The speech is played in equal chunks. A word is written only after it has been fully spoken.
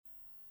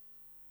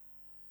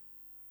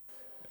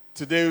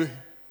Today,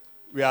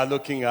 we are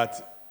looking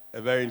at a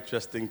very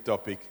interesting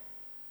topic,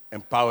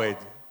 empowered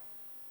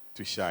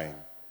to shine.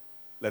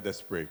 Let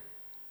us pray.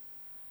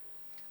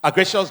 Our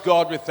gracious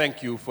God, we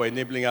thank you for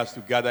enabling us to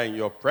gather in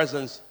your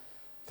presence.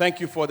 Thank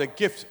you for the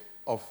gift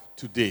of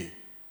today.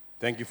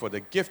 Thank you for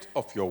the gift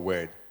of your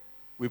word.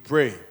 We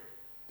pray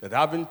that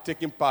having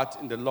taken part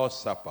in the Lord's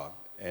Supper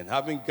and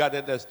having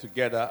gathered us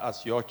together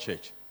as your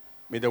church,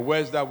 may the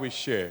words that we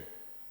share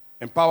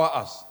empower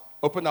us,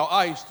 open our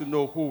eyes to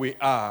know who we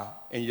are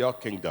in your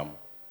kingdom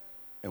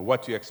and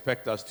what you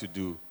expect us to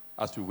do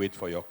as we wait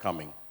for your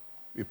coming.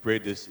 We pray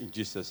this in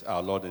Jesus,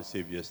 our Lord and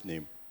Savior's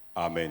name.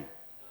 Amen.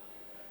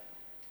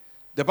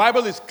 The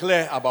Bible is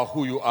clear about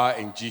who you are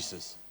in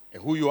Jesus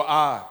and who you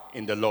are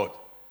in the Lord.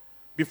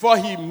 Before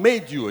he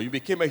made you, you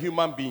became a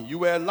human being. You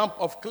were a lump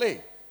of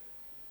clay.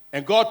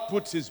 And God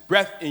puts his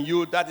breath in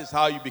you. That is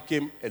how you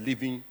became a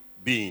living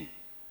being.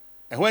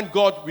 And when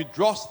God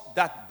withdraws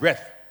that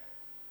breath,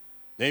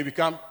 then you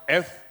become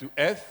earth to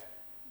earth,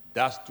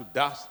 dust to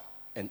dust,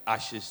 and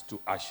ashes to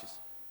ashes.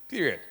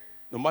 Period.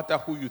 No matter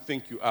who you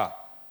think you are,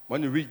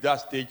 when you reach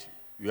that stage,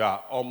 you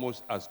are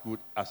almost as good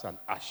as an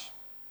ash.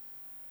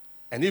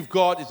 And if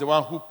God is the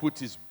one who put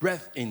his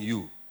breath in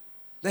you,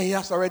 then he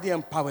has already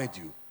empowered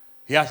you.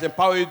 He has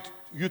empowered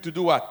you to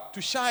do what?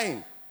 To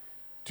shine.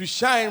 To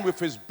shine with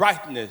his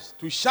brightness,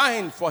 to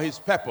shine for his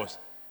purpose,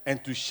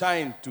 and to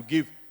shine to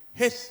give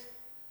his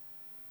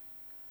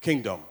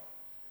kingdom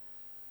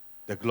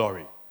the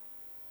glory.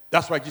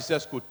 That's why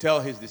Jesus could tell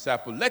his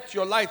disciples, let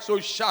your light so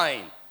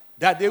shine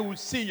that they will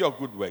see your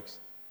good works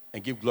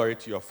and give glory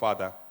to your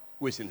Father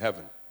who is in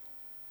heaven.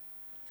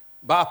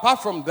 But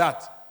apart from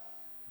that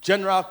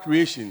general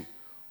creation,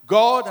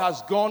 God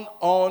has gone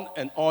on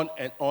and on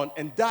and on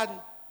and done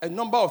a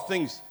number of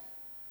things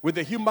with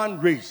the human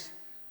race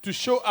to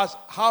show us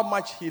how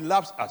much he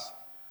loves us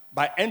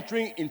by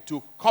entering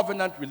into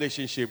covenant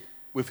relationship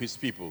with his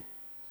people.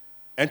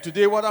 And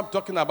today what I'm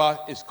talking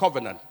about is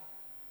covenant.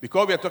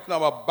 Because we are talking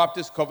about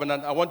Baptist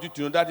covenant, I want you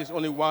to know that is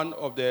only one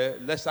of the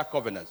lesser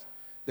covenants.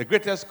 The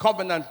greatest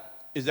covenant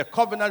is the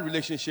covenant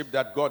relationship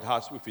that God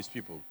has with his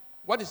people.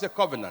 What is a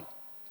covenant?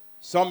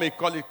 Some may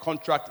call it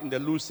contract in the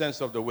loose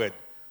sense of the word.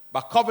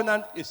 But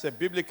covenant is a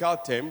biblical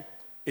term.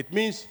 It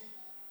means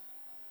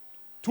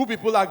two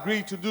people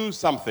agree to do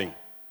something.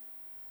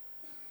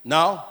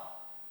 Now,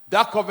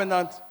 that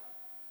covenant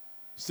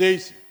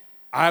says,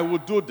 I will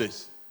do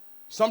this.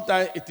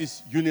 Sometimes it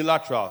is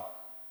unilateral.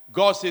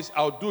 God says,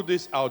 I'll do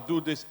this, I'll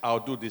do this, I'll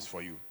do this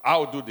for you.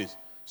 I'll do this.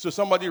 So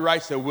somebody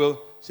writes a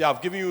will, say,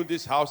 I've given you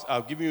this house,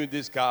 I've given you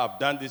this car, I've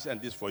done this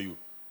and this for you.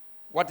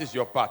 What is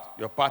your part?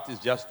 Your part is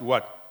just to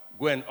what?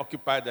 Go and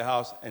occupy the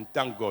house and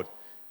thank God.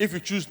 If you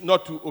choose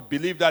not to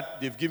believe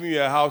that they've given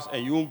you a house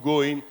and you won't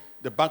go in,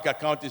 the bank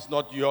account is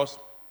not yours,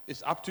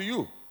 it's up to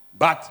you.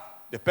 But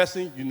the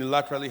person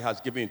unilaterally has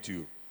given it to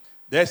you.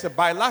 There's a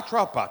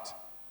bilateral part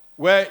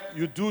where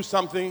you do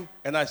something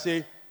and I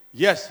say,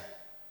 yes,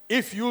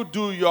 if you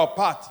do your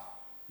part,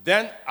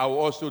 then I will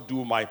also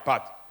do my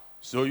part.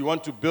 So you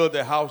want to build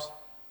a house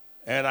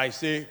and I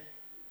say,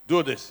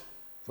 do this.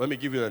 Let me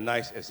give you a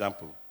nice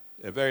example,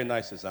 a very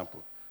nice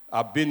example.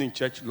 I've been in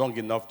church long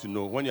enough to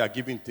know when you are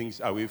giving things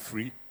away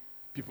free,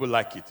 people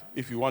like it.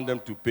 If you want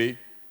them to pay,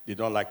 they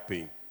don't like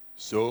paying.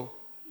 So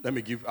let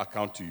me give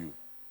account to you.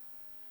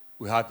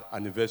 We had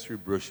anniversary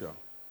brochure.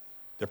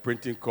 The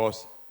printing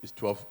cost is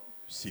 12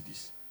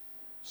 cedis.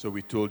 So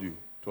we told you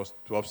it was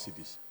 12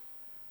 cedis.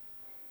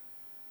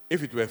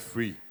 If it were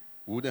free,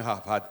 we wouldn't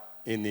have had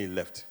any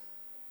left.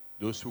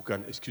 Those who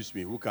can,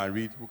 who can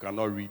read, who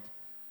cannot read,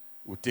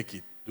 will take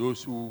it.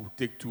 Those who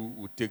take two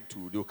will take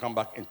two. They'll come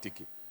back and take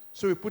it.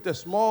 So we put a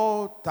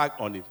small tag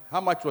on it.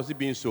 How much was it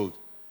being sold?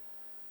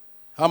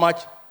 How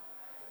much?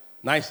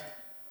 Nice.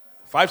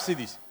 5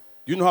 cedis.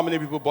 Do you know how many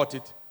people bought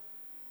it?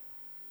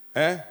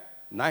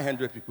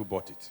 900 people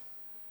bought it.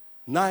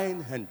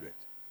 900.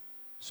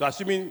 So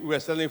assuming we were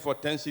selling for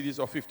 10 cedis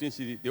or 15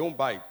 cedis, they won't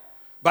buy it.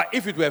 But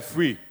if it were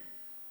free,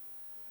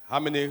 how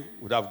many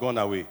would have gone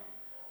away?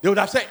 They would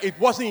have said it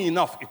wasn't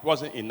enough. It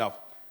wasn't enough.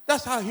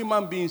 That's how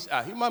human beings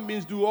are. Human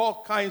beings do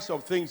all kinds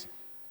of things.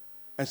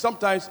 And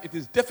sometimes it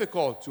is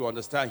difficult to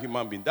understand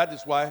human beings. That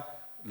is why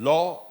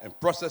law and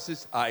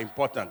processes are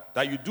important.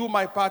 That you do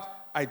my part,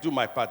 I do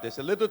my part. There's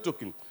a little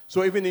token.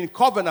 So even in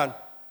covenant,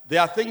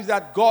 there are things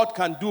that God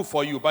can do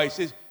for you. But he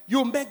says,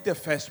 you make the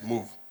first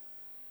move.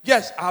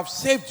 Yes, I've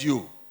saved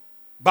you.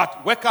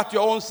 But work out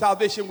your own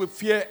salvation with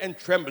fear and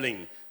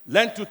trembling.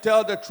 Learn to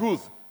tell the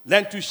truth.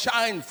 Learn to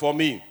shine for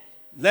me.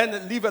 Learn to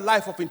live a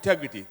life of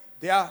integrity.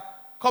 There are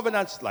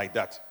covenants like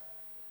that.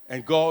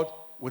 And God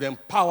would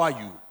empower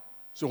you.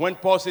 So when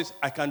Paul says,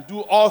 I can do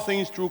all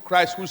things through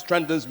Christ who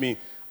strengthens me,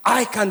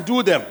 I can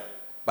do them.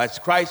 But it's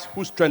Christ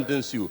who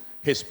strengthens you,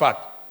 his part.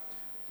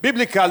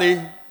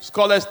 Biblically,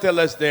 scholars tell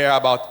us there are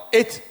about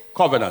 8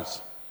 covenants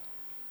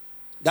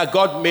that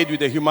God made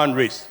with the human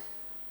race.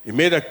 He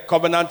made a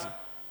covenant.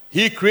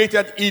 He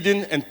created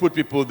Eden and put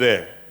people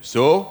there.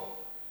 So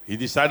he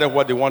decided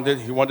what he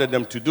wanted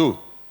them to do.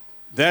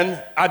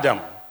 Then Adam.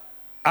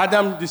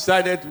 Adam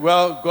decided,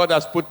 well, God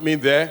has put me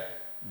there.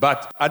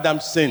 But Adam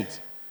sinned,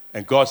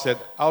 and God said,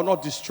 I will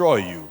not destroy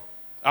you.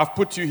 I've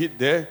put you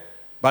there,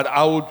 but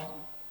I would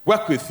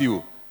work with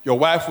you. Your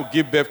wife will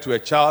give birth to a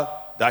child.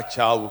 That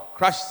child will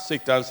crush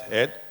Satan's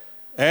head.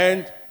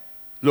 And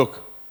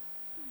look,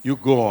 you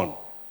go on.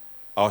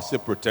 I'll still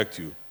protect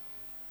you.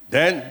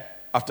 Then,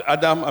 after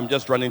Adam, I'm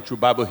just running through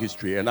Bible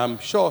history, and I'm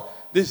sure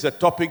this is a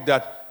topic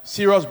that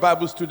serious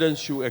Bible students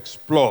should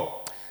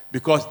explore,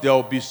 because there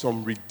will be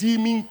some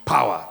redeeming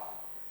power.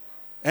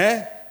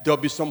 There will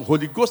be some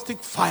Holy Ghostic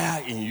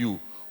fire in you.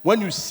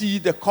 When you see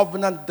the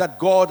covenant that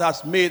God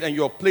has made and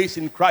your place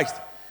in Christ,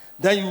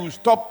 then you will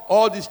stop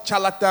all these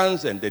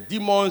charlatans and the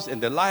demons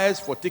and the liars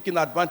for taking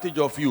advantage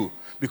of you,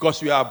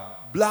 because you are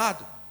blood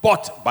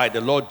bought by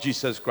the Lord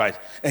Jesus Christ.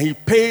 And he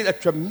paid a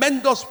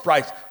tremendous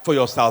price for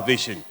your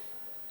salvation.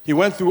 He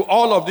went through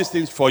all of these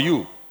things for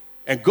you.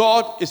 And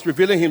God is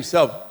revealing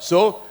himself.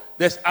 So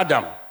there's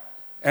Adam.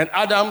 And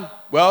Adam,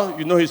 well,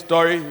 you know his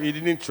story. He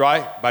didn't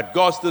try. But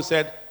God still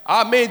said,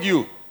 I made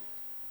you.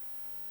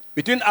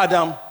 Between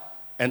Adam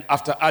and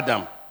after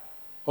Adam,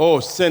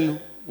 sin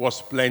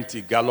was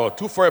plenty, galore.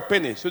 2 for a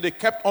penny. So they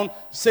kept on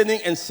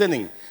sinning and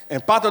sinning.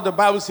 And part of the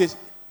Bible says,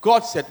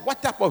 God said,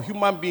 what type of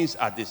human beings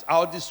are these?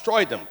 I'll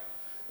destroy them.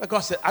 But God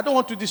said, I don't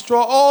want to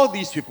destroy all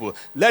these people.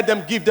 Let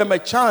them give them a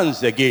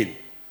chance again.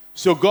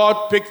 So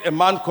God picked a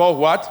man called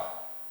what?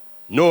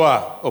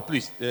 Noah. Oh,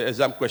 please, the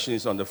exam question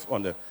is on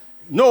the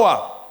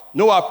Noah.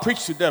 Noah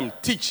preached to them,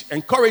 teach,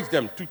 encourage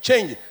them to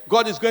change.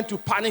 God is going to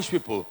punish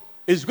people.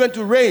 It's going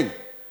to rain.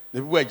 The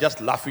people were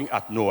just laughing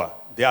at Noah.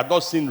 They had not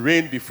seen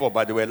rain before,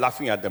 but they were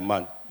laughing at the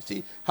man. You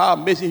see how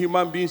amazing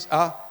human beings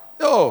are?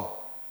 No.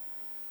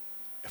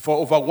 For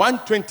over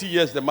 120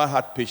 years, the man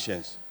had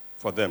patience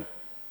for them.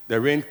 The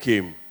rain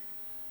came.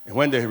 And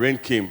when the rain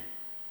came,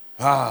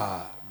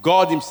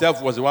 God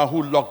himself was the one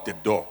who locked the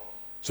door.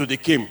 So they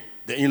came,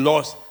 the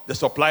in-laws, the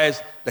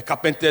suppliers, the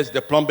carpenters,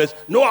 the plumbers.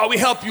 Noah, we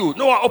help you.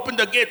 Noah, open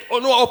the gate. Oh,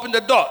 Noah, open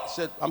the door. He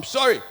said, I'm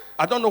sorry.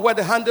 I don't know where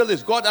the handle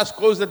is. God has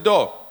closed the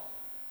door.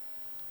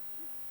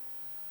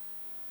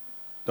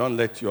 Don't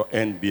let your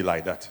end be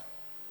like that.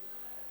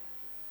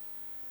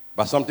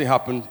 But something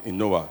happened in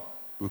Noah.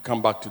 We'll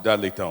come back to that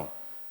later on.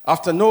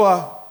 After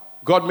Noah,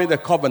 God made a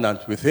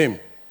covenant with him.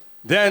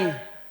 Then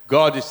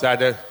God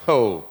decided,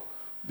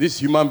 these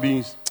human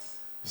beings,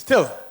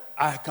 still,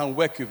 I can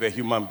work with a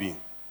human being.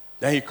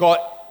 Then he called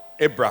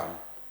Abraham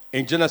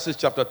in Genesis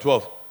chapter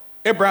 12.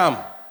 Abraham,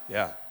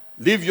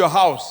 leave your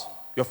house,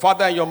 your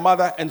father and your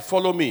mother, and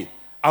follow me.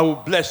 I will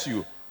bless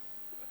you.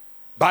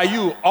 By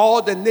you,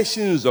 all the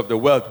nations of the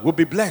world will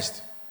be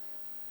blessed.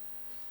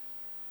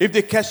 If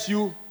they curse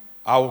you,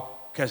 I will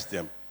curse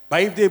them.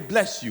 But if they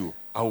bless you,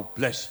 I will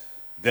bless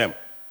them.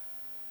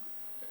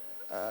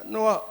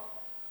 Noah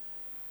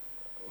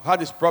had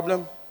this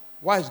problem.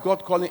 Why is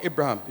God calling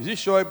Abraham? Is he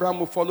sure Abraham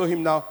will follow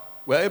him now?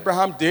 Well,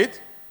 Abraham did.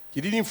 He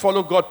didn't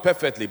follow God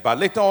perfectly, but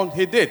later on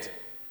he did.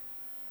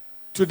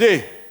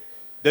 Today,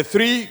 the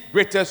 3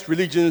 greatest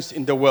religions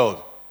in the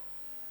world,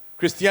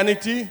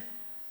 Christianity,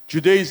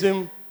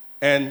 Judaism,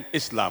 and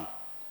Islam,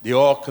 they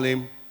all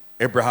claim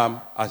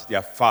Abraham as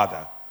their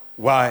father.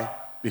 Why?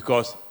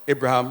 Because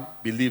Abraham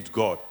believed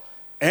God.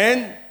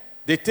 And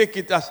they take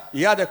it as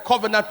he had a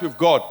covenant with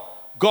God.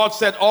 God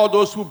said, all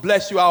those who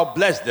bless you, I'll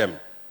bless them.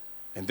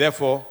 And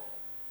therefore,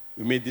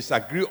 we may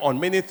disagree on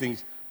many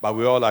things, but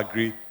we all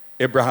agree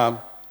Abraham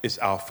is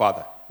our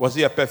father. Was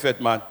he a perfect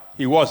man?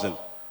 He wasn't.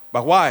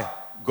 But why?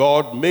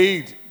 God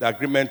made the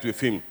agreement with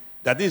him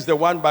that is the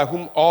one by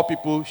whom all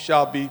people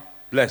shall be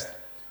blessed.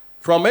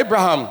 From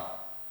Abraham,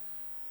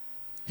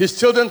 his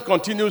children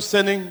continued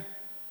sinning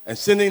and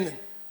sinning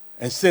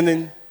and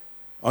sinning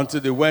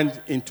until they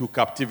went into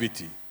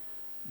captivity.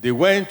 They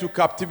went into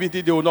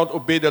captivity, they would not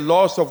obey the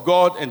laws of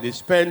God, and they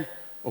spent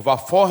over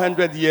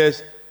 400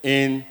 years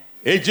in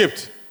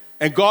Egypt.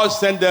 And God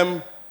sent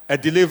them a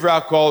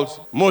deliverer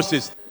called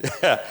Moses.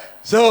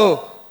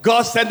 So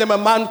God sent them a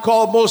man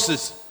called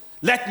Moses.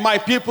 Let my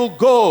people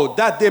go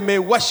that they may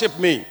worship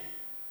me.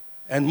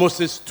 And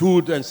Moses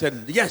stood and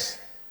said, yes.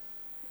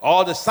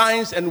 All the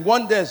signs and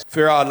wonders,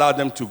 Pharaoh allowed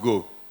them to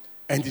go.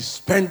 And he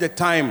spent the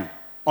time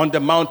on the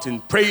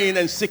mountain praying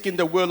and seeking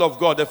the will of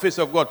God, the face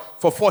of God,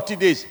 for 40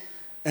 days.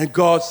 And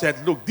God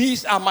said, look,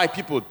 these are my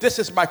people. This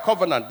is my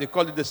covenant. They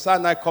call it the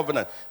Sinai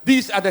covenant.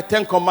 These are the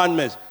 10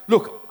 commandments.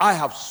 Look, I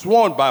have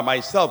sworn by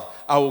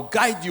myself. I will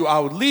guide you. I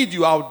will lead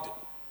you. I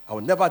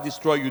will never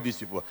destroy you, these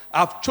people.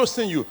 I've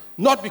chosen you,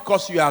 not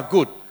because you are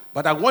good,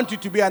 but I want you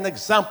to be an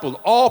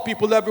example. All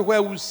people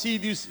everywhere will see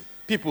these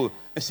people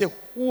and say,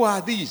 who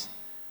are these?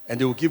 And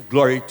they will give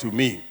glory to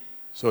me.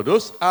 So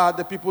those are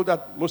the people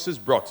that Moses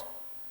brought.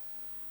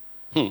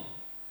 Did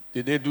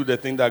they do the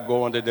thing that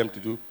God wanted them to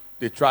do?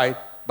 They tried,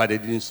 but they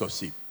didn't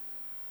succeed.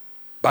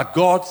 But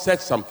God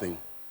said something.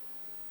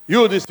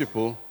 You, these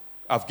people,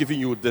 I've given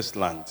you this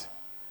land.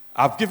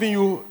 I've given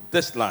you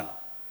this land.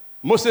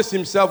 Moses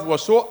himself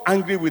was so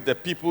angry with the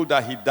people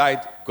that he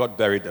died. God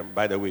buried them.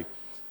 By the way,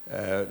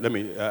 let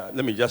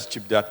me just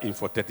chip that in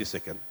for 30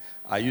 seconds.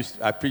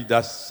 I preached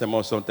that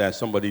sermon sometimes.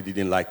 Somebody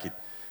didn't like it.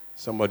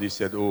 Somebody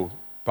said, oh,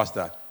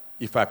 Pastor,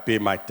 if I pay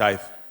my tithe,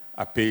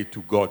 I pay it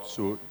to God,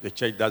 so the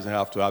church doesn't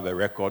have to have a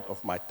record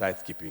of my tithe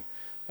keeping.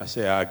 I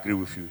say, I agree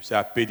with you. Say,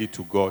 I paid it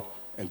to God,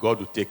 and God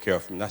will take care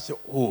of me. And I say,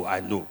 oh, I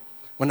know.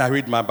 When I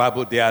read my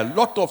Bible, there are a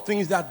lot of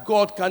things that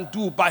God can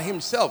do by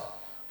himself.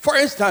 For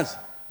instance,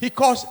 he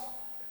caused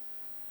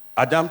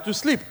Adam to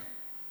sleep.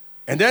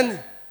 And then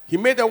he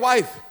made a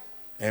wife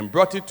and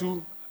brought it to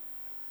who?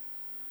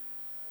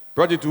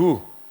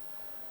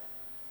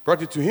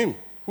 Brought it to him.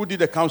 Who did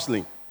the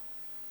counseling?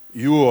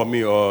 You or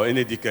me or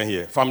any deacon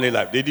here. Family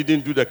life. They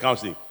didn't do the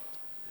counseling.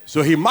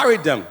 So he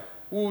married them.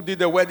 Who did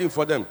the wedding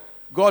for them?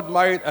 God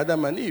married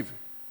Adam and Eve.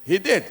 He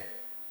did.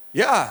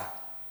 Yeah.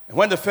 And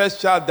when the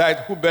first child died,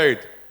 who buried?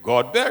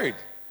 God buried.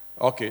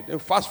 Okay, then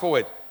fast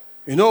forward.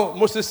 You know,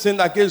 Moses sinned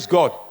against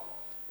God.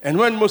 And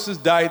when Moses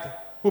died,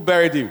 who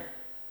buried him?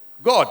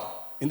 God.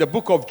 In the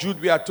book of Jude,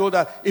 we are told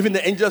that even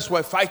the angels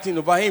were fighting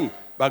over him.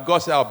 But God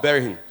said, I'll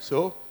bury him.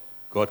 So,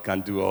 God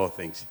can do all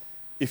things.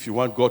 If you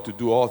want God to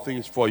do all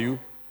things for you,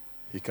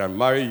 he can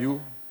marry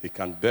you, he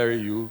can bury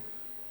you,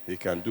 he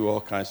can do all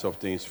kinds of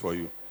things for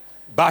you.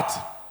 But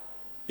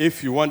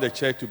if you want the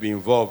church to be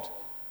involved,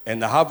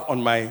 and I have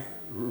on my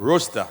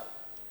roster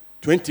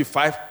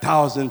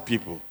 25,000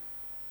 people,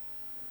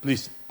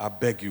 please, I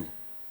beg you.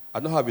 I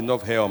don't have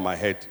enough hair on my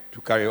head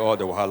to carry all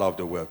the wahala of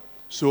the world.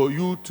 So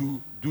you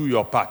to do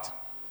your part.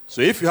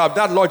 So if you have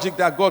that logic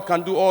that God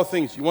can do all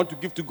things, you want to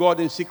give to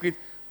God in secret,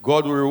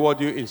 God will reward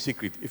you in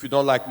secret. If you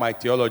don't like my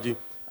theology,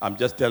 I'm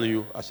just telling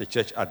you as a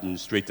church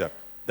administrator,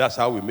 that's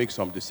how we make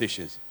some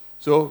decisions.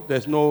 So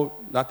there's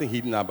nothing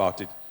hidden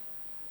about it.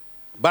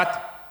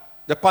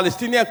 But the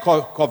Palestinian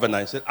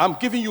covenant said, I'm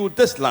giving you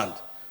this land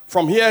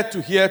from here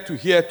to here to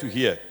here to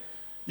here.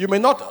 You may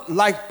not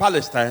like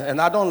Palestine, and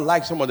I don't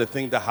like some of the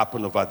things that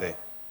happen over there.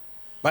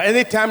 But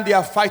anytime they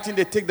are fighting,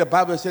 they take the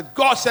Bible and say,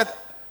 God said,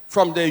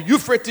 from the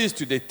Euphrates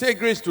to the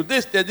Tigris to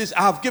this,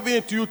 I have given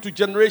it to you to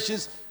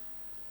generations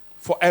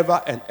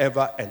forever and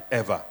ever and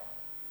ever.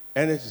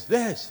 And it's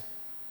theirs.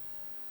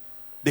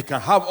 They can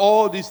have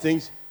all these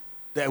things.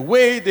 The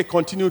way they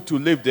continue to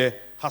live there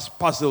has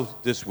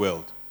puzzled this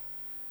world.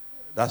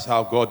 That's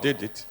how God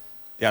did it.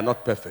 They are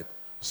not perfect.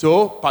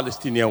 So,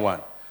 Palestinian one.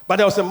 But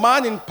there was a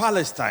man in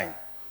Palestine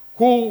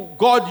who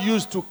God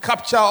used to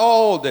capture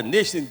all the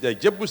nations, the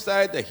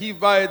Jebusite, the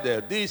Hivite,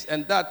 the this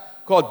and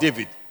that, called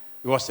David.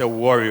 He was a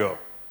warrior.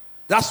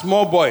 That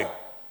small boy,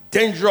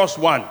 dangerous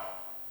one,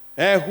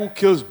 who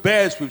kills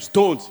bears with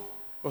stones,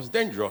 was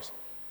dangerous.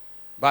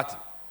 But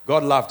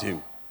God loved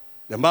him.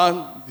 The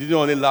man didn't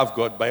only love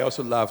God, but he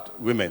also loved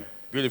women,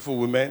 beautiful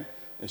women.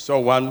 And saw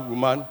one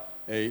woman.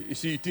 You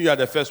see, you think you are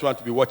the first one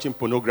to be watching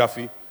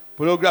pornography.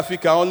 Pornography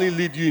can only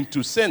lead you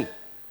into sin.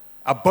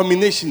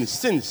 Abomination,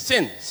 sin.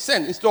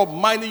 Instead of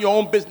minding your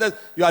own business,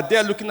 you are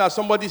there looking at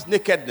somebody's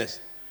nakedness.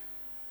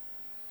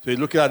 So you're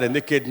looking at the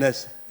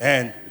nakedness,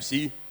 and you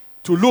see,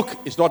 to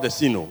look is not a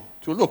sin. No.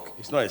 To look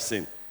is not a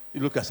sin.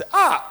 You look and say,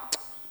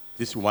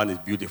 this one is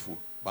beautiful,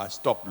 but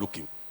stop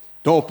looking.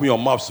 Don't open your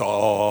mouth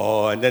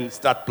and then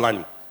start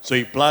planning. So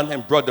he planned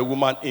and brought the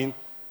woman in.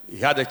 He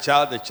had a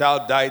child. The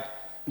child died.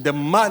 The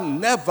man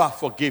never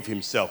forgave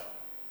himself.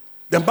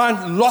 The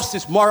man lost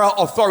his moral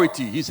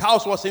authority. His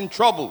house was in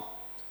trouble.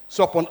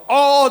 So upon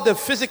all the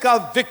physical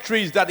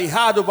victories that he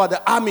had over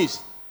the armies,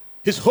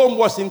 his home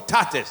was in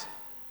tatters.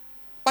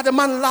 But the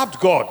man loved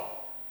God.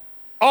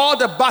 All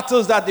the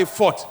battles that they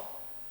fought,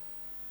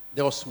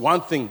 there was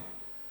one thing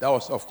that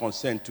was of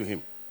concern to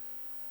him.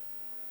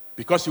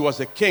 Because he was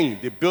a king,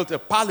 they built a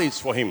palace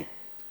for him.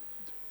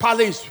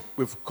 Palace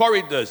with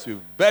corridors, with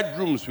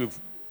bedrooms, with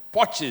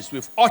porches,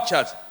 with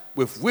orchards,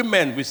 with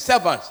women, with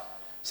servants.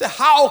 Say,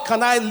 how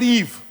can I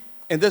live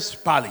in this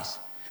palace?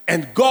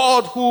 And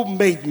God who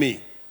made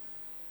me,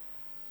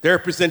 the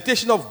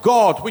representation of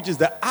God, which is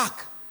the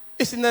ark,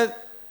 is in a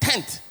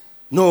tent.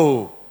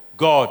 No,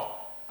 God,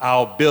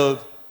 I'll build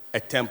a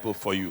temple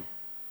for you.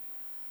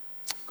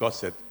 God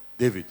said,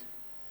 David,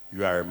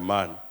 you are a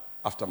man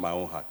after my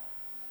own heart.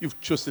 You've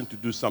chosen to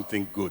do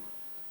something good.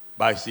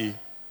 But I see,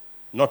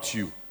 not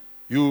you.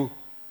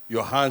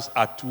 Your hands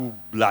are too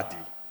bloody.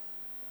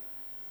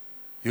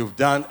 You've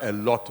done a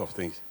lot of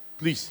things.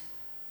 Please,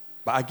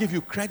 but I give you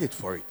credit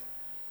for it.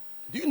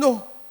 Do you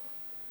know,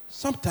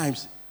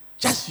 sometimes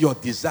just your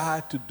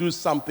desire to do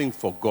something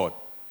for God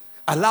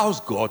allows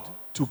God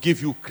to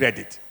give you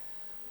credit.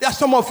 There are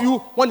some of you,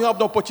 when you have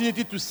the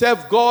opportunity to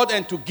serve God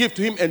and to give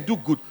to Him and do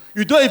good,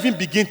 you don't even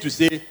begin to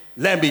say,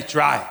 let me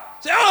try.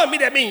 Say, I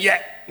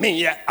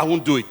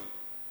won't do it.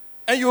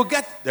 And you'll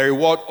get the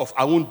reward of,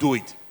 I won't do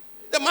it.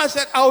 The man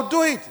said, I'll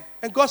do it.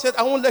 And God said,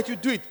 I won't let you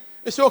do it.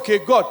 He said, okay,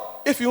 God,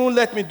 if you won't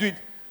let me do it,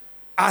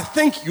 I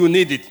think you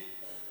need it.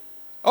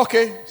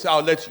 Okay, so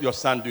I'll let your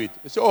son do it.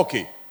 He said,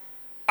 okay.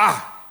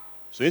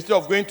 So instead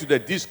of going to the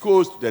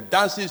discos, to the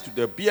dances, to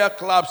the beer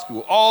clubs,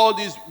 to all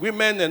these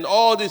women and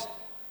all this,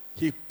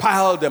 he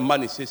piled the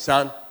money. He said,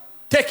 son,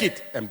 take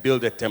it and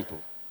build a temple.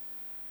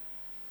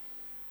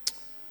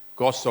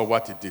 God saw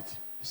what he did.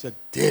 He said,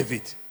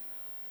 David,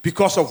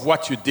 because of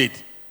what you did,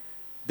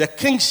 the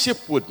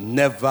kingship would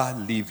never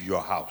leave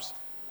your house.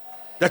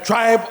 the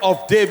tribe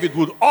of David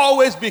would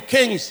always be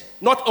kings,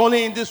 not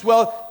only in this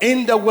world,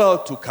 in the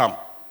world to come.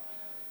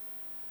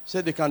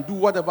 Said they can do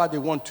whatever they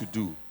want to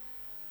do,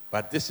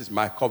 but this is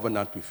my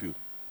covenant with you,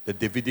 the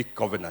Davidic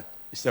covenant.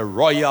 It's a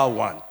royal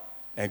one.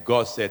 And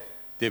God said,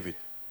 David,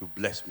 you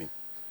bless me.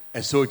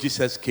 And so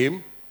Jesus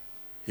came.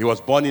 He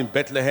was born in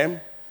Bethlehem.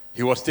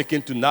 He was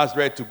taken to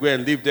Nazareth to go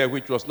and live there,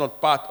 which was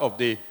not part of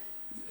the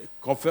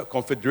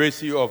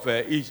confederacy of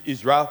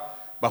Israel.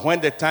 But when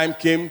the time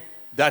came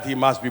that he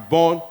must be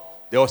born,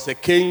 there was a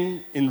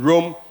king in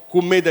Rome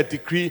who made a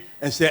decree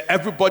and said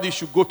everybody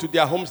should go to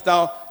their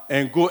hometown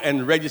and go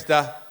and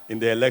register in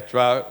the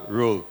electoral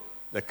roll,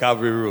 the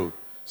cavalry roll.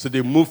 So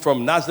they moved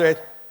from Nazareth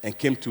and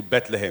came to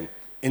Bethlehem.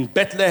 In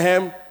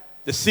Bethlehem,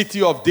 the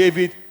city of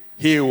David,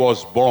 he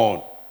was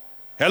born.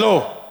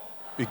 Hello?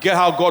 You get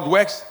how God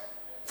works?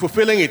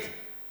 Fulfilling it.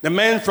 The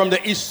men from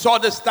the east saw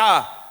the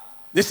star.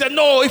 They said,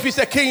 no, if he's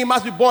a king, he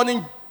must be born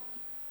in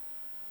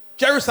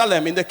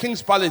Jerusalem, in the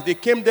king's palace. They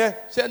came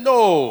there, said,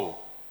 no.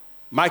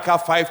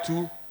 Micah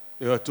 5:2,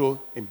 they were told,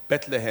 in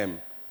Bethlehem,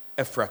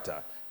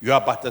 Ephratah, you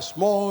are but a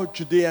small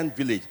Judean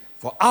village,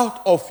 for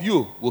out of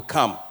you will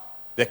come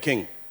the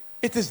king.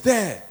 It is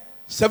there,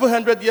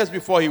 700 years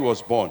before he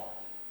was born,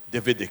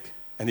 Davidic.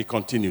 And he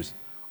continues.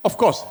 Of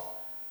course,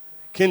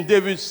 King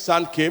David's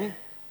son came,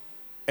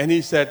 and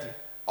he said,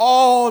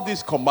 all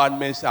these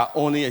commandments are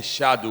only a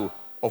shadow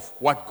of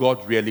what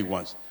God really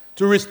wants.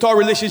 To restore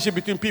relationship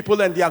between people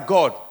and their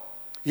God.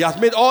 He has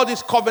made all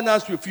these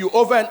covenants with you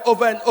over and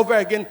over and over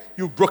again.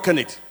 You've broken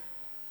it.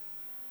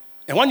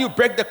 And when you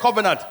break the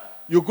covenant,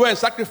 you go and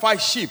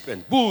sacrifice sheep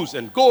and bulls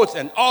and goats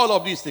and all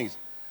of these things.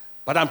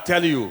 But I'm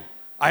telling you,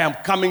 I am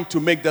coming to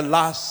make the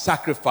last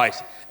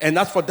sacrifice. And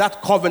as for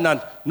that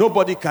covenant,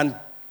 nobody can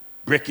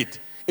break it.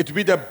 It will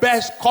be the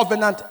best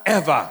covenant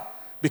ever.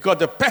 Because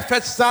the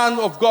perfect Son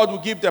of God will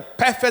give the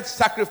perfect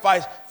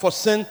sacrifice for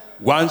sin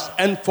once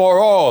and for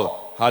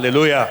all.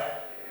 Hallelujah.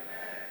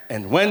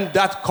 And when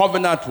that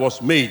covenant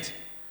was made,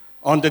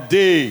 on the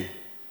day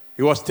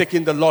he was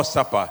taking the Lord's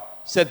Supper,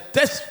 said,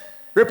 this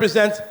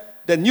represents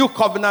the new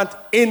covenant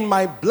in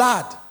my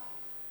blood.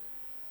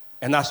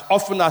 And as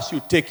often as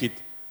you take it,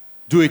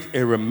 do it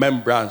in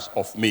remembrance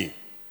of me.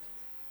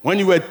 When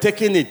you were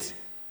taking it,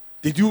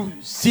 did you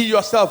see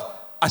yourself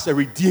as a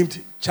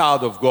redeemed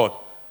child of God?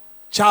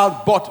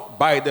 Child bought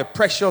by the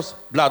precious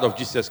blood of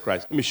Jesus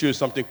Christ. Let me show you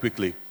something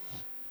quickly.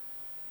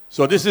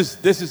 So this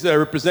is a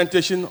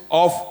representation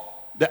of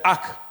the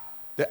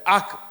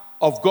ark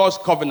of God's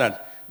covenant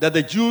that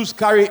the Jews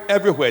carry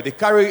everywhere. They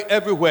carry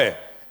everywhere,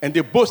 and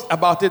they boast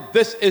about it.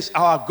 This is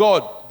our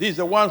God. This is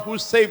the one who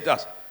saved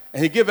us,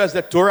 and he gave us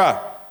the Torah.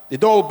 They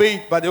don't obey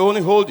it, but they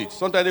only hold it.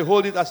 Sometimes they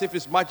hold it as if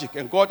it's magic,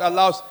 and God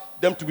allows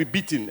them to be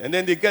beaten, and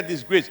then they get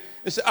this grace.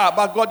 They say,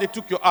 but God, they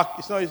took your ark.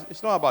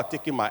 It's not about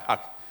taking my ark.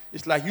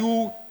 It's like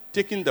you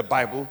taking the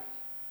Bible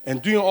and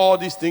doing all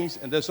these things,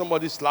 and then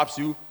somebody slaps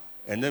you,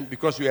 and then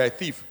because you are a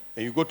thief,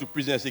 and you go to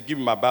prison and say, give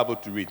me my Bible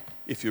to read,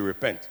 if you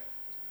repent.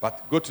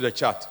 But go to the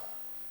chart.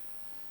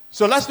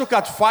 So let's look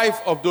at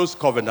 5 of those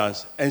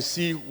covenants and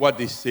see what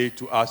they say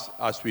to us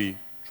as we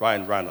try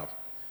and run up.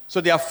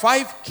 So there are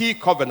 5 key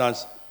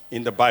covenants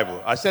in the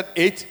Bible. I said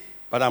 8,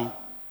 but I'm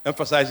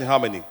emphasizing how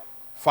many?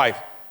 5.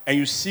 And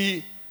you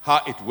see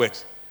how it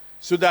works.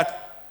 So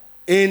that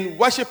in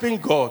worshiping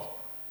God,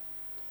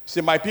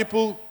 see, my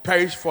people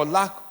perish for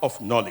lack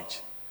of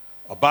knowledge.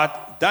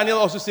 But Daniel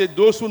also said,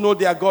 those who know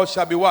their God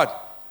shall be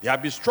what? They will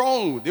be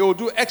strong. They will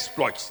do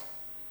exploits.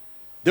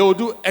 They will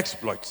do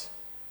exploits.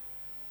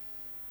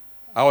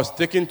 I was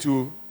taken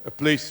to a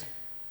place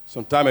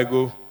some time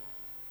ago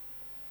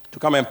to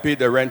come and pay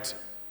the rent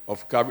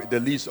of the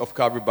lease of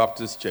Calvary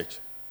Baptist Church.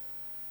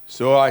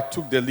 So I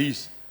took the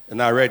lease and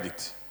I read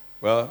it.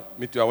 Well,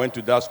 me too, I went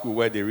to that school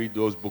where they read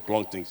those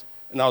book-long things.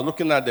 And I was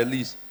looking at the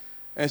lease,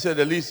 and it said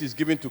the lease is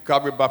given to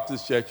Calvary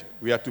Baptist Church.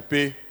 We have to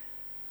pay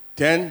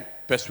 10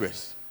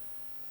 pesos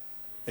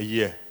a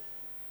year.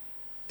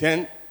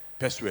 10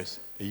 pesos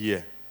a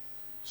year.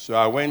 So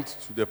I went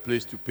to the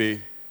place to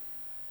pay.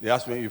 They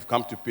asked me, you've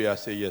come to pay? I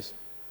said, yes.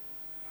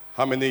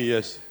 How many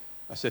years?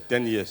 I said,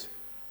 10 years.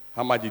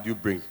 How much did you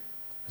bring?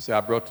 I said,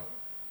 I brought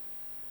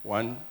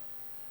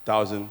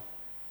 1,000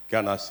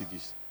 Ghana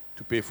cedis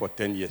to pay for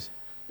 10 years.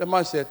 The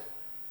man said,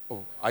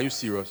 oh, are you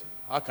serious?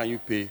 How can you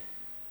pay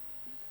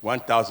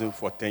 1,000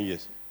 for 10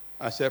 years?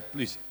 I said,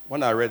 please,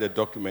 when I read the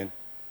document,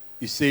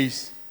 it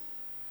says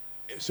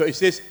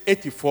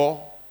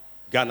 84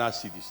 Ghana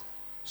cedis.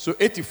 So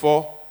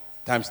 84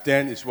 times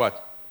 10 is what?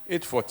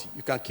 840.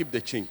 You can keep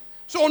the change.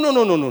 So,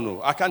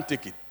 no, I can't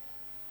take it.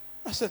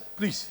 I said,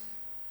 please.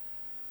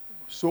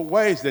 So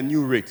where is the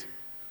new rate?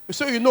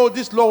 So you know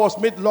this law was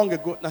made long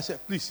ago. And I said,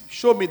 please,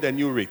 show me the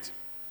new rate.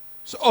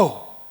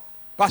 So,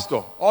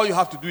 Pastor, all you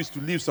have to do is to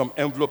leave some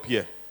envelope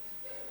here.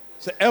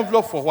 So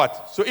envelope for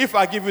what? So if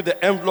I give you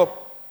the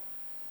envelope,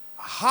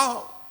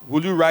 how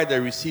will you write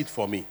the receipt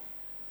for me?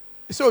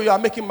 So you are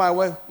making my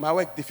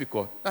work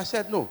difficult. I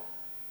said, no.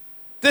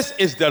 This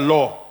is the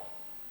law.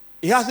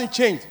 It hasn't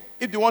changed.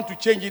 If they want to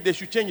change it, they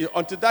should change it.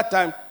 Until that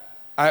time,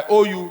 I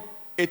owe you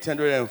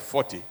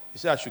 840. He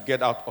said I should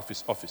get out of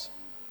his office.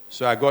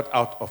 So I got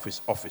out of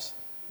his office.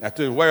 And I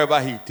told him, wherever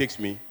he takes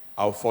me,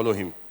 I'll follow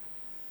him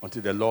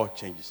until the law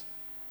changes.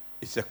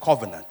 It's a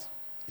covenant.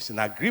 It's an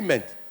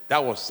agreement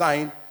that was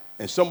signed,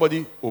 and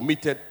somebody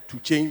omitted to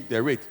change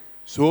the rate.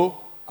 So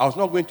I was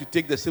not going to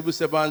take the civil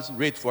servants'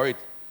 rate for it.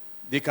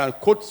 They can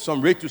quote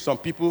some rate to some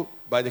people,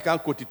 but they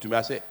can't quote it to me.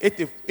 I said,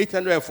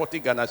 840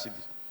 Ghana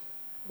cedis.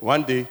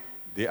 One day,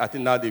 I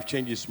think now they've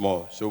changed it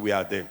small, so we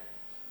are there.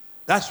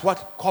 That's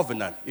what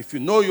covenant. If you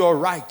know your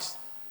rights,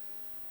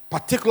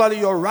 particularly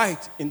your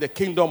right in the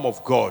kingdom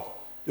of God,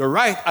 your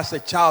right as a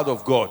child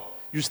of God,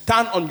 you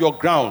stand on your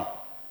ground.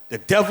 The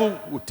devil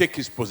will take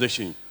his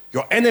position.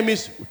 Your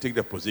enemies will take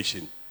their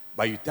position.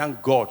 But you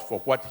thank God for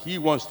what he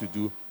wants to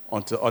do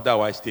until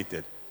otherwise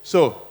stated.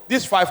 So,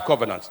 these 5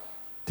 covenants.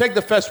 Take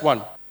the first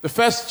one. The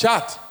first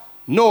chart,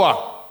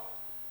 Noah.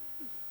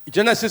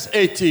 Genesis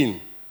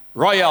 18,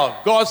 royal.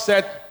 God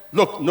said,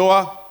 look,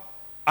 Noah,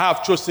 I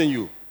have chosen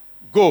you.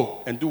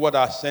 Go and do what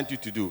I sent you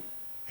to do.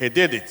 He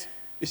did it.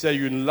 It's a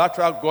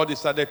unilateral. God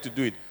decided to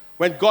do it.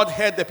 When God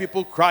heard the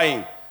people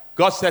crying,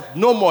 God said,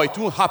 no more, it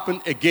won't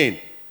happen again.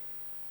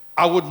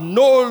 I would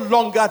no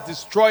longer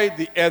destroy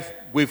the earth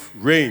with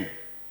rain.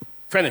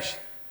 Finish.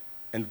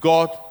 And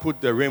God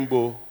put the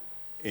rainbow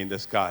in the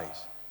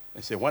skies.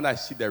 And said, when I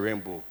see the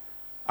rainbow,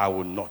 I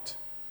will not.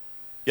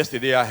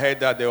 Yesterday I heard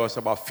that there was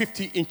about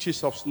 50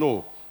 inches of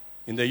snow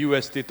in the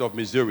U.S. state of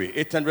Missouri.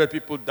 800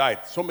 people died.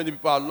 So many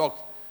people are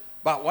locked.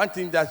 But one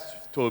thing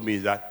that told me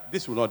is that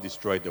this will not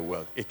destroy the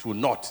world. It will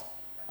not.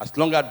 As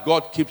long as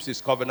God keeps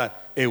his covenant,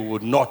 it will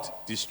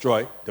not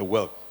destroy the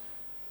world.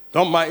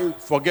 Don't mind,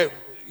 forget,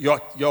 your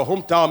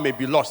hometown may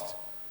be lost.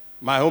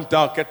 My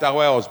hometown, Keta,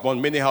 where I was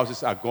born, many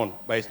houses are gone.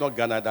 But it's not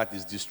Ghana that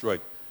is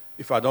destroyed.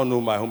 If I don't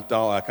know my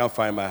hometown, I can't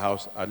find my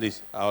house. At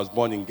least I was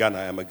born in Ghana.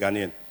 I'm a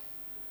Ghanaian.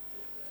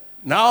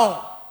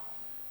 Now,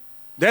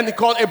 then he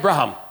called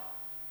Abraham.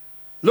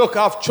 Look,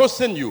 I've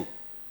chosen you.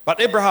 But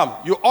Abraham,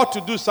 you ought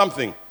to do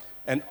something.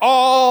 And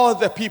all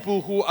the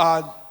people who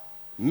are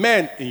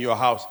men in your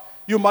house,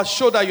 you must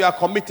show that you are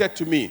committed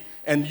to me.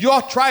 And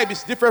your tribe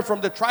is different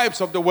from the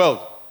tribes of the world.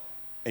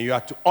 And you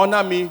are to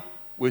honor me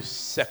with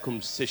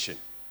circumcision.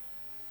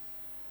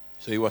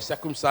 So he was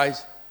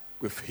circumcised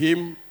with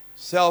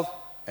himself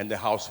and the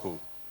household.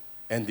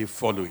 And they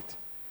follow it.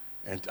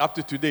 And up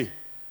to today,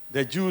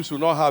 the Jews will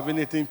not have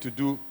anything to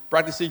do,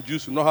 practicing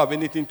Jews will not have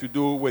anything to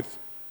do with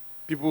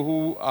people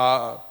who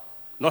are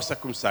not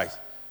circumcised.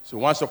 So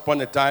once upon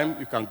a time,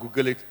 you can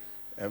Google it,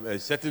 a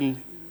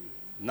certain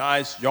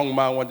nice young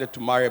man wanted to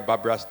marry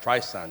Barbara's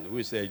Streisand, who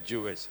is a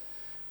Jewess.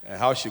 And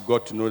how she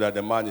got to know that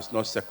the man is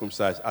not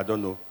circumcised, I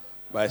don't know.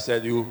 But I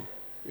said, you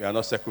are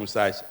not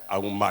circumcised, I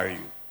will marry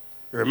you.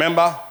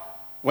 Remember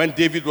when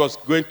David was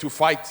going to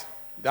fight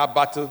that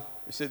battle?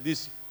 He said,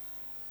 this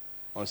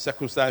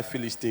uncircumcised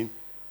Philistine,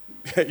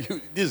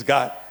 this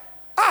guy,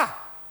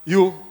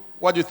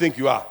 what do you think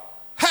you are?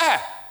 Hey,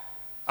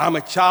 I'm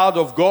a child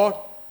of God.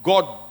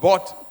 God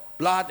bought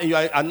blood and you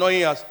are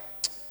annoying us.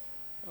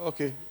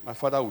 Okay, my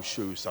father will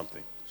show you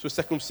something. So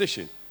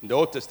circumcision in the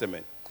Old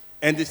Testament.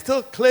 And they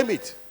still claim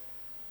it.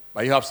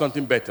 But you have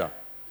something better.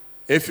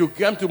 If you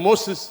came to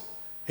Moses,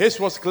 his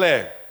was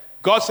clear.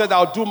 God said,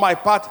 I'll do my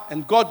part.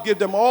 And God gave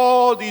them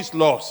all these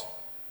laws.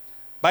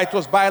 But it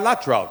was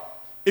bilateral.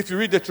 If you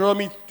read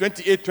Deuteronomy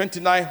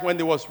 28:29, when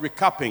they was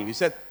recapping, he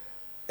said,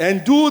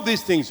 and do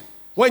these things.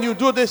 When you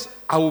do this,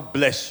 I will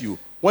bless you.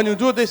 When you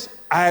do this,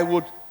 I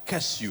would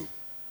curse you.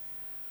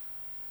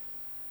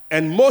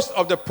 And most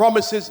of the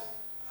promises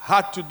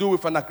had to do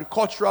with an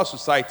agricultural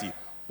society.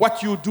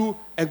 What you do,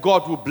 and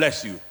God will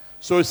bless you.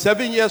 So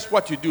 7 years,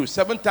 what you do.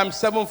 7 times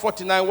 7,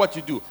 49, what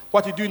you do.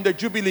 What you do in the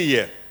Jubilee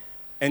year.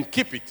 And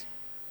keep it.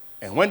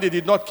 And when they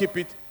did not keep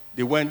it,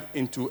 they went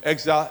into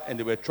exile and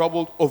they were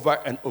troubled over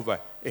and over.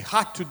 It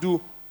had to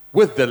do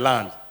with the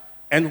land.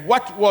 And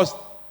what was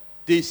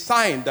the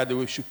sign that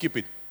they should keep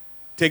it?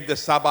 Take the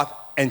Sabbath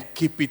and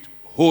keep it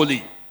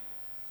holy.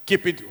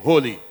 Keep it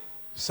holy.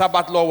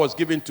 Sabbath law was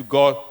given to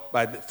God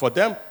for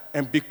them,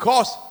 and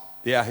because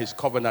they are his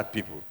covenant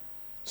people.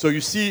 So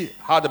you see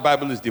how the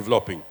Bible is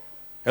developing.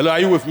 Hello, are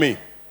you with me?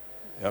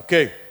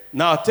 Okay.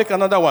 Now take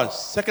another one.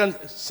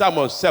 2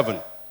 Samuel 7.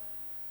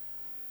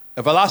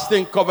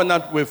 Everlasting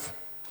covenant with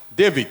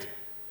David.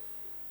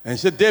 And he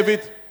said,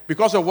 David,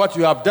 because of what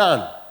you have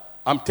done,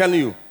 I'm telling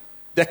you,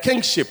 the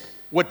kingship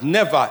would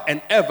never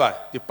and ever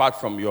depart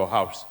from your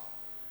house.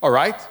 All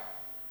right?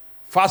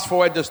 Fast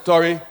forward the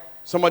story.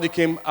 Somebody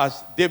came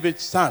as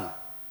David's son.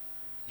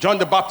 John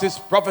the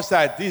Baptist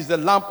prophesied, this is the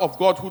Lamb of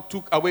God who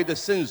took away the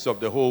sins of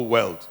the whole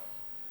world.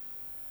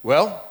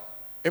 Well,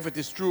 if it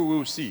is true, we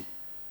will see.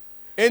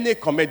 Any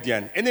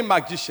comedian, any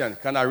magician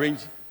can arrange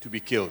to be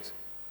killed.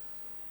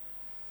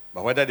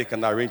 But whether they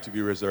can arrange to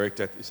be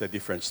resurrected is a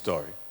different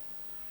story.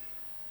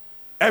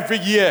 Every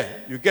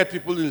year, you get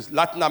people in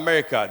Latin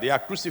America, they are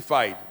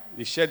crucified.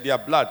 They shed their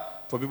blood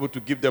for people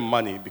to give them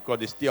money because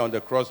they stay on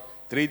the cross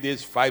 3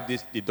 days, 5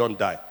 days, they don't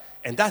die.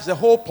 And that's the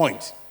whole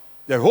point.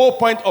 The whole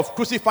point of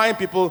crucifying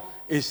people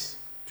is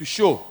to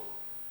show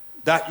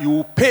that you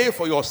will pay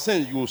for your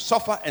sins. You will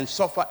suffer and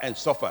suffer and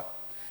suffer.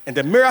 And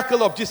the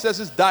miracle of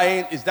Jesus'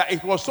 dying is that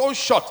it was so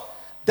short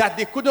that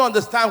they couldn't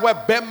understand why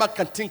Bema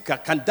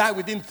Kantinka can die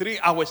within 3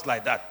 hours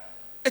like that.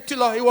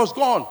 Actually, he was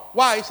gone.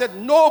 Why? He said,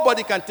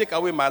 nobody can take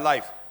away my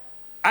life.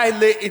 I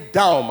lay it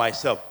down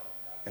myself.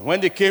 And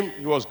when they came,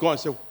 he was gone.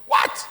 He said,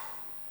 what?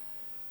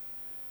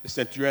 The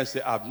centurion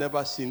said, I've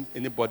never seen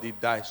anybody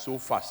die so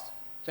fast.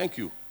 Thank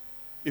you.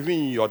 Even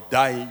in your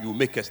dying, you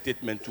make a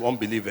statement to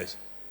unbelievers.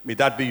 May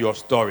that be your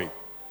story.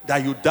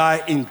 That you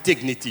die in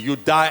dignity, you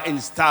die in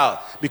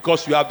style,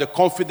 because you have the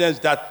confidence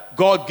that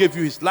God gave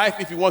you his life.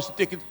 If he wants to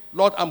take it,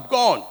 Lord, I'm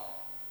gone.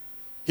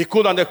 He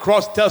could on the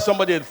cross tell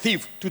somebody, a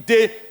thief,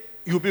 today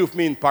you'll be with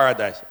me in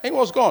paradise. And he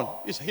was gone.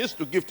 It's his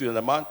to give to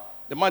the man.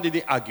 The man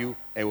didn't argue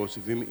and was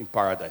with him in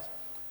paradise.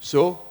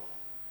 So,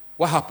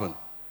 what happened?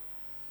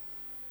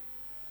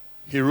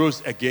 He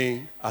rose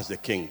again as the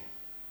king.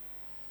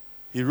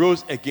 He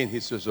rose again,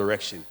 his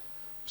resurrection.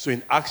 So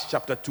in Acts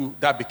chapter 2,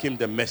 that became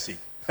the message.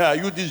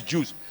 You these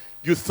Jews,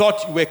 you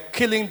thought you were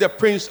killing the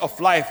Prince of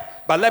Life.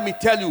 But let me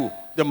tell you,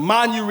 the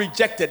man you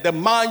rejected, the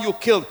man you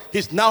killed,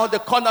 he's now the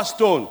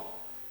cornerstone.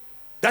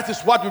 That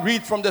is what we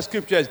read from the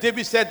scriptures.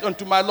 David said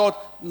unto my Lord,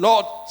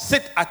 Lord,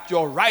 sit at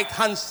your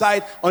right-hand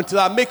side until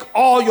I make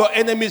all your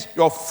enemies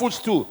your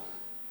footstool.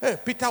 Hey,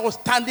 Peter was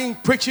standing,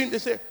 preaching. They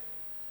said,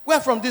 where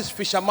from this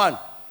fisherman?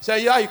 He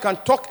said, yeah, you can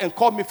talk and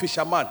call me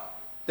fisherman.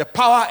 The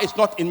power is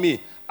not in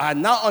me. I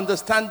now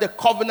understand the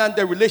covenant,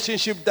 the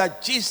relationship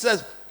that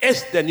Jesus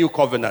is the new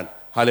covenant.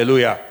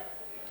 Hallelujah.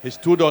 He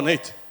stood on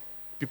it.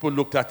 People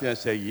looked at him and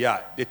said,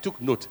 yeah, they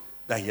took note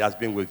that he has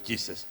been with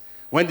Jesus.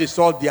 When they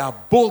saw their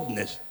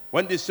boldness,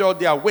 when they saw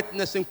their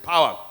witnessing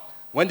power,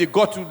 when they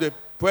got to the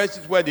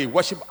places where they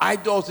worship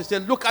idols, they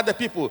said, look at the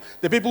people.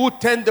 The people who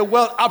turned the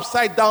world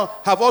upside down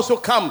have also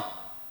come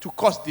to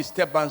cause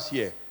disturbance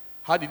here.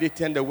 How did they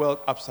turn the world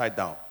upside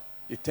down?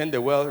 They turned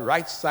the world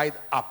right side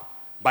up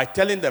by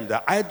telling them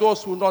that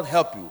idols will not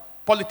help you,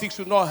 politics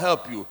will not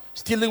help you,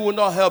 stealing will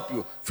not help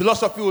you,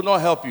 philosophy will not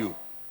help you.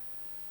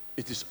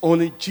 It is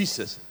only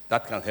Jesus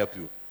that can help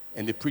you.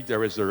 And they preach the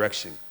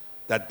resurrection,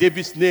 that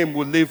David's name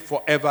will live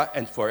forever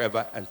and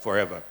forever and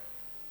forever.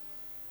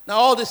 Now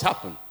all this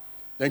happened.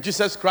 Then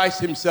Jesus Christ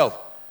himself,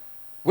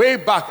 way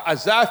back,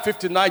 Isaiah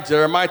 59,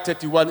 Jeremiah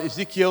 31,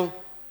 Ezekiel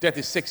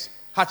 36,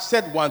 had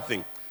said one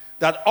thing,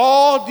 that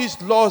all these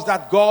laws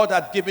that God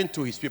had given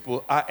to his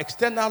people are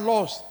external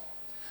laws.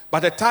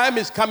 But the time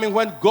is coming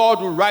when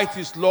God will write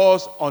his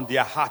laws on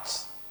their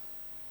hearts.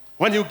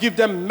 When he'll give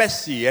them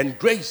mercy and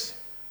grace.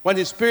 When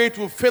his spirit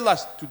will fill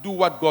us to do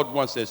what God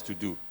wants us to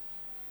do.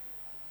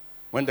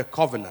 When the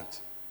covenant,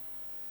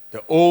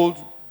 the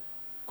old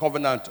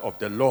covenant of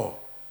the law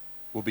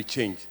will be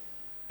changed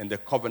and the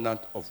covenant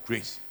of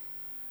grace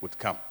would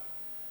come.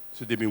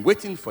 So they've been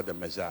waiting for the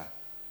Messiah.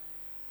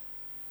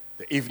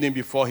 The evening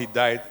before he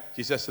died,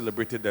 Jesus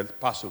celebrated the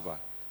Passover.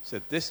 He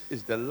said, this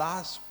is the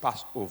last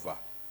Passover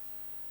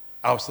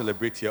I'll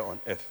celebrate here on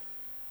earth.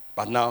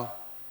 But now,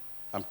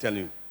 I'm telling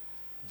you,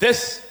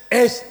 this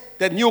is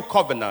the new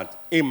covenant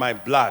in my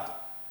blood.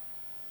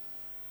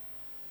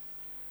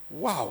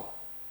 Wow.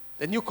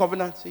 The new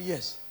covenant, say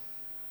yes.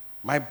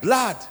 My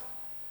blood,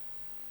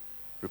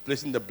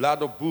 replacing the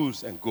blood of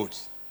bulls and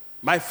goats.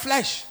 My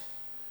flesh,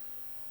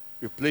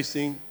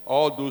 replacing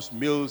all those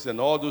meals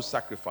and all those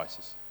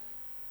sacrifices.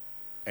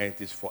 And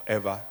it is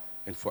forever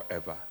and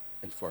forever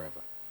and forever.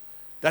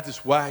 That is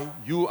why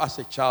you, as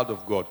a child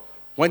of God,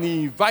 when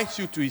he invites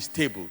you to his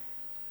table,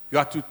 you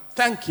have to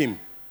thank him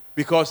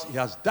because he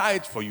has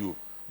died for you,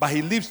 but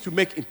he lives to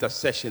make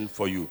intercession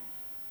for you.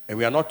 And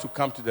we are not to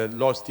come to the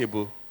Lord's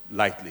table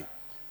lightly.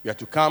 We are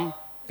to come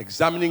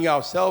examining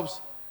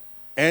ourselves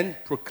and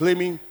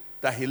proclaiming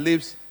that he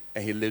lives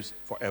and he lives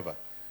forever.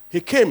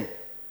 He came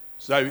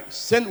so that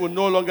sin will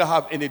no longer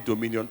have any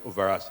dominion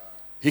over us.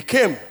 He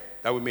came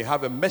that we may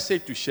have a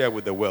message to share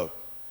with the world.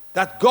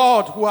 That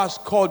God who has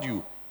called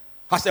you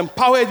has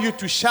empowered you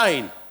to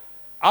shine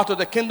out of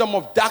the kingdom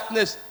of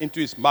darkness into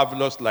his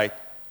marvelous light.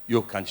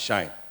 You can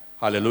shine.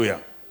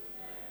 Hallelujah.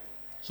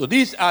 So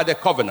these are the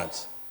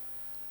covenants.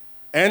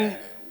 And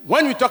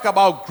when we talk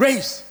about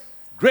grace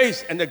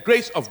and the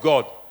grace of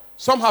God,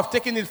 some have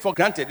taken it for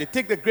granted. They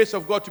take the grace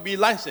of God to be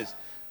licensed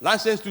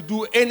to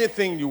do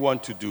anything you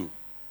want to do.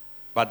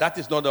 But that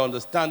is not the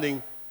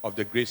understanding of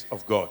the grace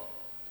of God.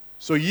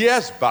 So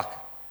years back,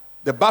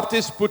 the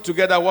Baptists put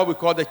together what we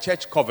call the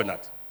church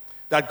covenant.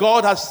 That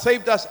God has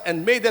saved us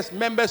and made us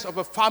members of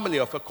a family,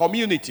 of a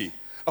community,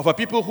 of a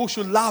people who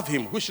should love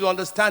him, who should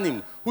understand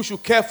him, who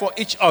should care for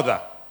each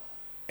other.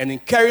 And in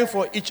caring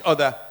for each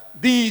other,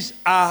 these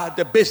are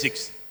the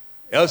basics.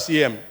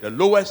 LCM, the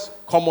lowest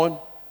common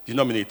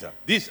denominator.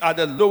 These are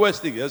the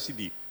lowest things,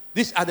 LCD.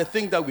 These are the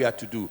things that we are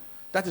to do.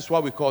 That is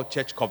what we call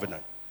church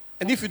covenant.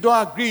 And if you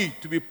don't agree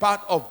to be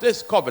part of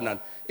this covenant,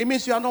 it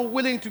means you are not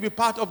willing to be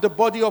part of the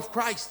body of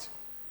Christ.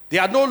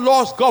 There are no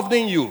laws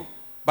governing you,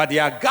 but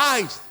there are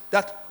guides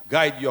that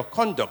guide your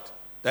conduct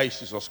that you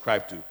should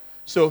subscribe to.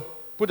 So,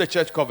 put the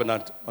church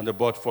covenant on the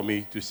board for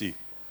me to see.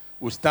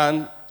 We'll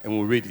stand and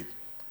we'll read it.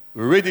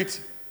 We'll read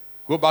it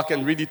Go back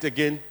and read it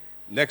again.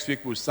 Next week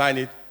we'll sign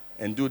it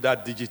and do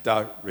that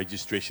digital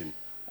registration.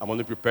 I'm going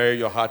to prepare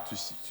your heart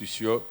to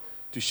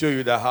show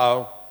you that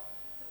how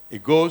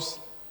it goes.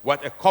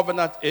 What a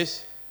covenant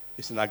is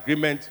an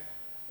agreement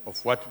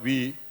of what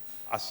we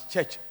as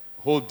church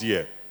hold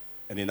dear.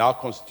 And in our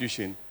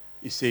constitution,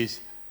 it says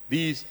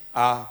these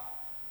are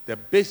the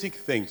basic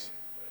things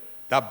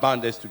that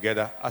band us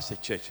together as a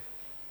church.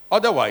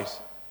 Otherwise,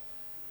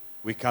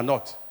 we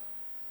cannot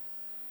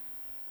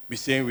be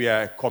saying we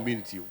are a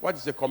community. What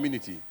is a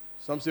community?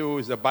 Some say, oh,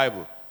 it's the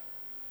Bible.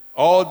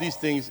 All these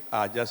things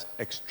are just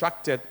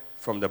extracted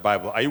from the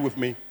Bible. Are you with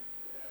me?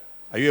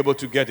 Are you able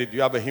to get it? Do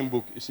you have a hymn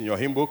book? It's in your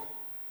hymn book.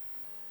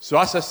 So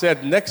as I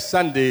said, next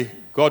Sunday,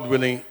 God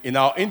willing, in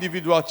our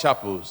individual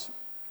chapels,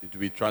 it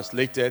will be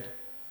translated.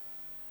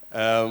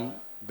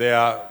 There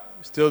are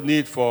still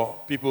need for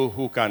people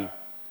who can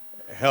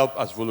help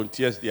as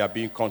volunteers. They are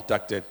being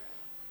contacted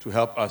to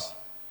help us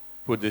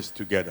put this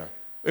together.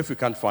 If we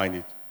can't find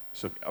it,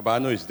 so, but I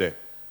know it's there.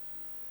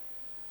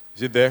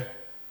 Is it there?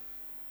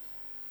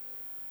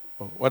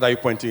 What are you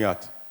pointing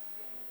at?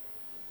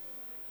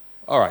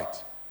 All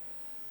right.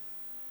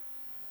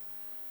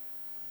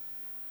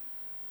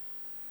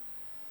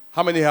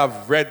 How many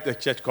have read the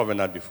church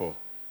covenant before?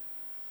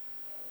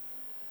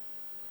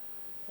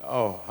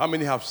 Oh, how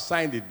many have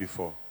signed it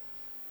before?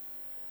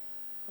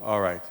 All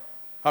right.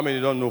 How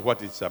many don't know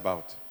what it's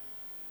about?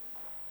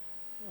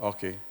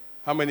 Okay.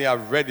 How many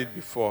have read it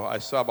before? I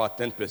saw about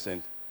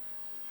 10%.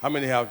 How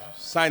many have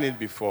signed it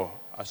before?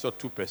 I saw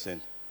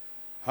 2%.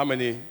 How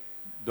many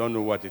don't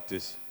know what it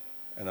is?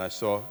 And I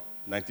saw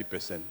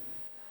 90%.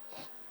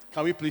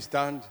 Can we please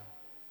stand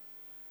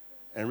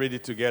and read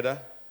it together?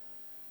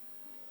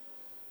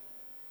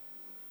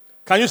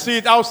 Can you see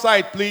it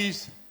outside,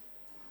 please?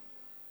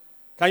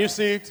 Can you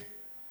see it?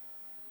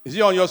 Is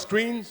it on your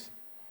screens?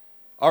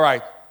 All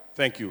right.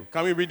 Thank you.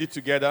 Can we read it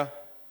together?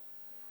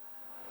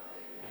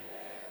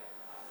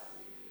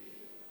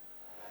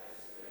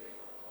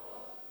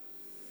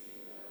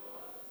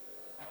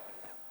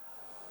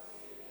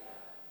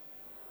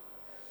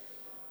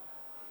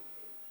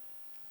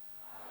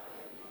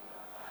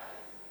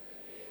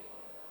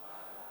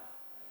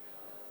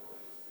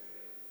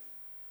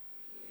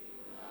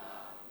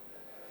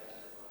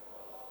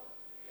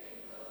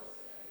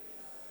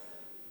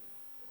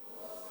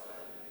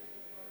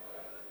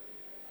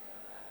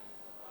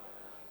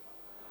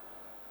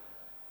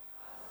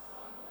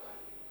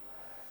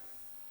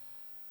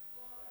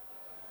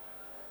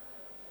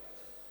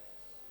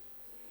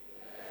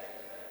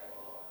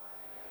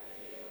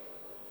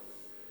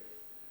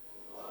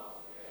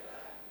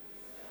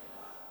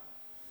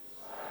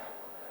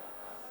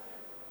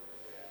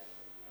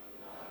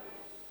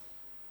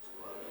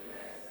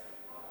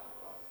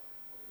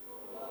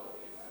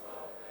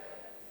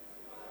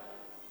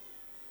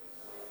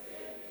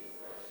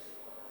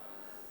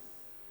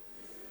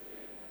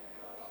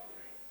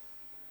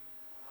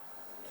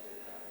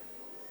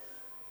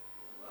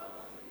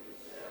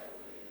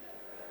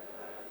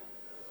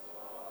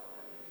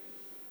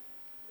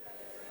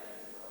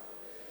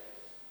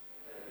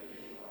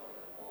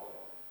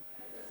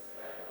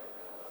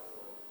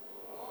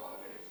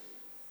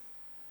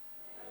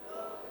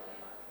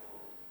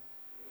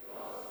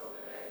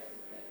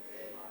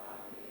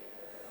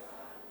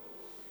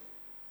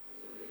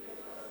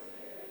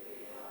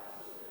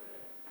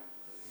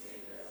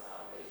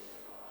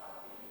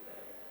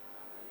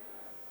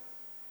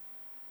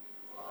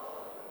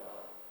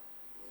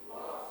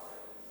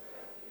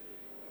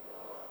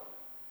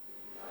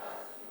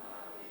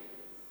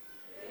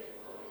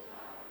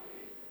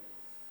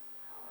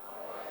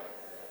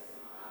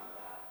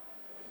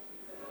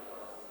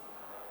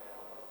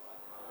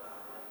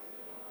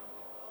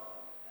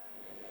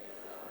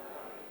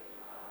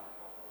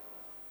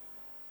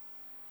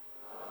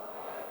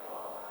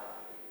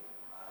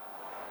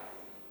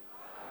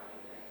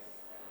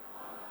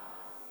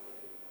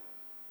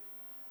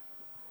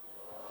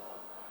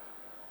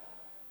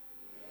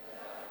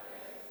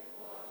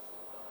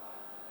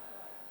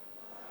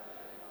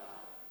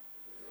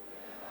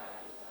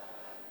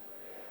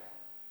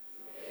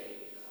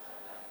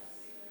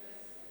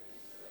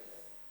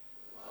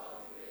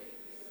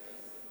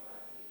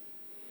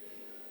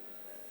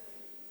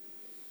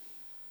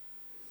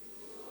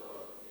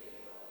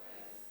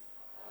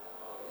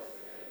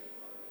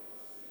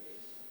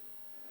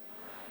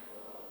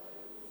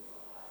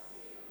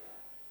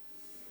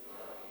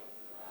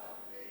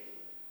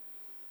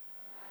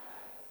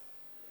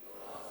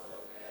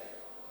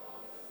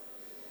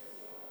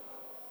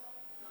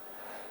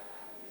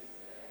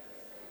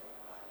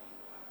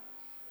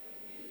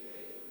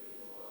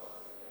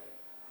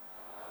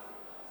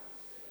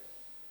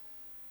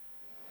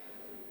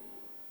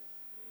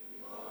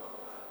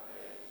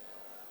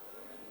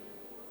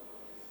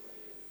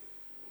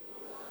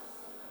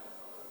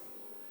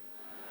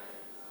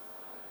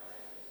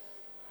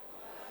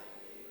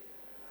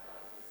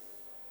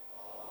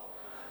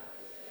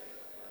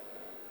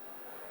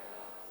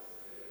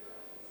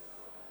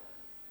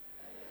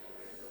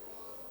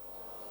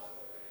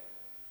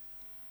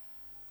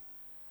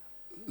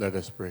 Let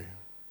us pray.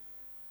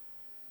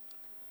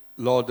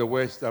 Lord, the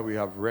words that we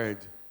have read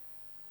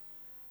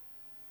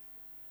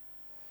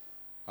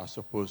are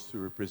supposed to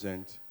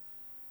represent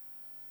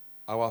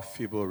our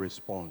feeble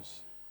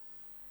response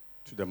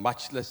to the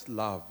matchless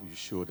love you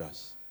showed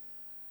us,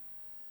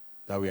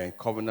 that we are in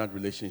covenant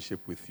relationship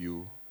with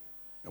you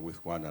and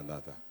with one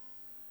another.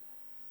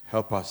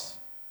 Help us.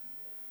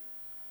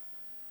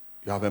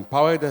 You have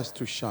empowered us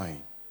to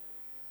shine.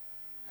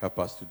 Help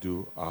us to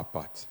do our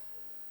part.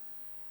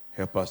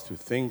 Help us to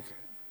think,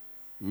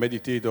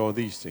 meditate on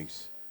these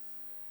things,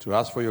 to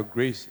ask for your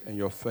grace and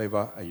your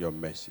favor and your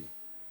mercy.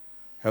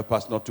 Help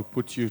us not to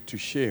put you to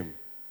shame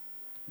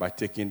by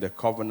taking the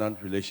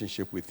covenant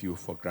relationship with you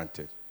for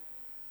granted.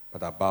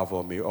 But above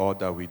all, may all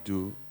that we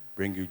do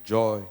bring you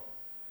joy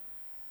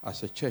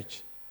as a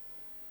church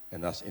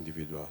and as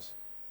individuals.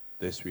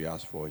 This we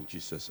ask for in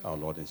Jesus, our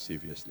Lord and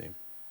Savior's name.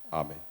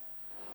 Amen.